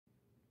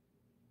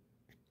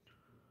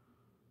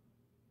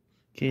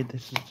Okay,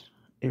 this is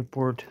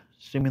Airport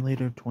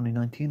Simulator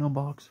 2019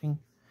 unboxing.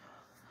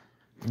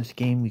 In this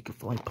game, we can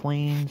fly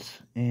planes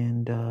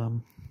and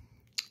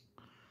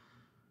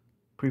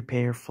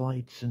prepare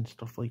flights and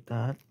stuff like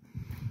that.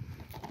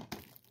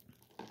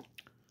 This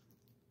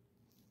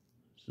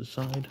is the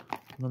side,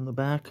 and on the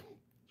back,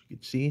 as you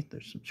can see,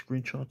 there's some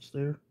screenshots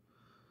there.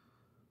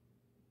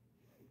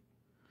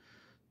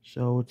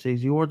 So it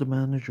says, you are the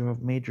manager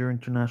of major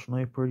international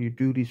airport. Your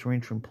duties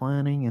range from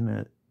planning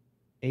and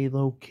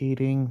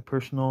allocating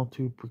personnel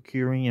to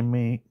procuring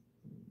and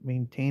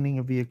maintaining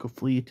a vehicle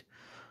fleet,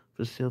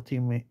 facility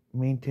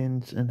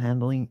maintenance, and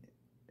handling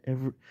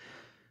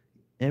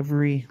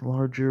every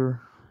larger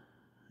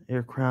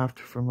aircraft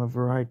from a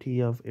variety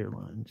of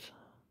airlines.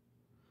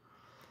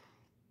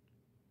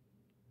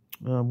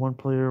 1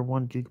 player,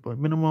 1 GB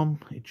minimum,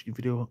 HD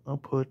video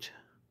output,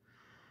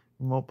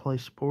 remote play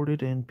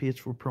supported, and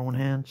ps4 Pro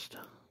enhanced.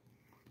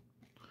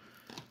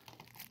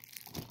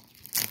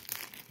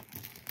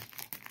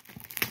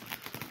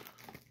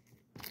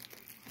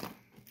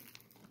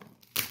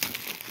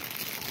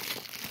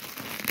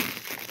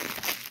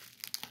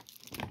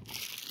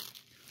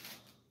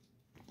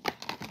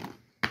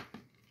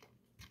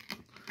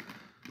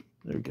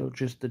 There we go,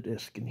 just the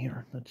disc in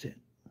here, that's it.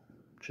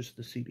 Just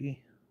the CD.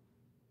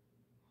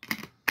 There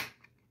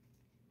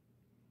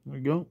we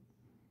go.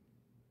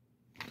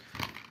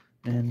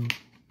 And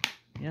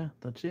yeah,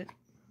 that's it.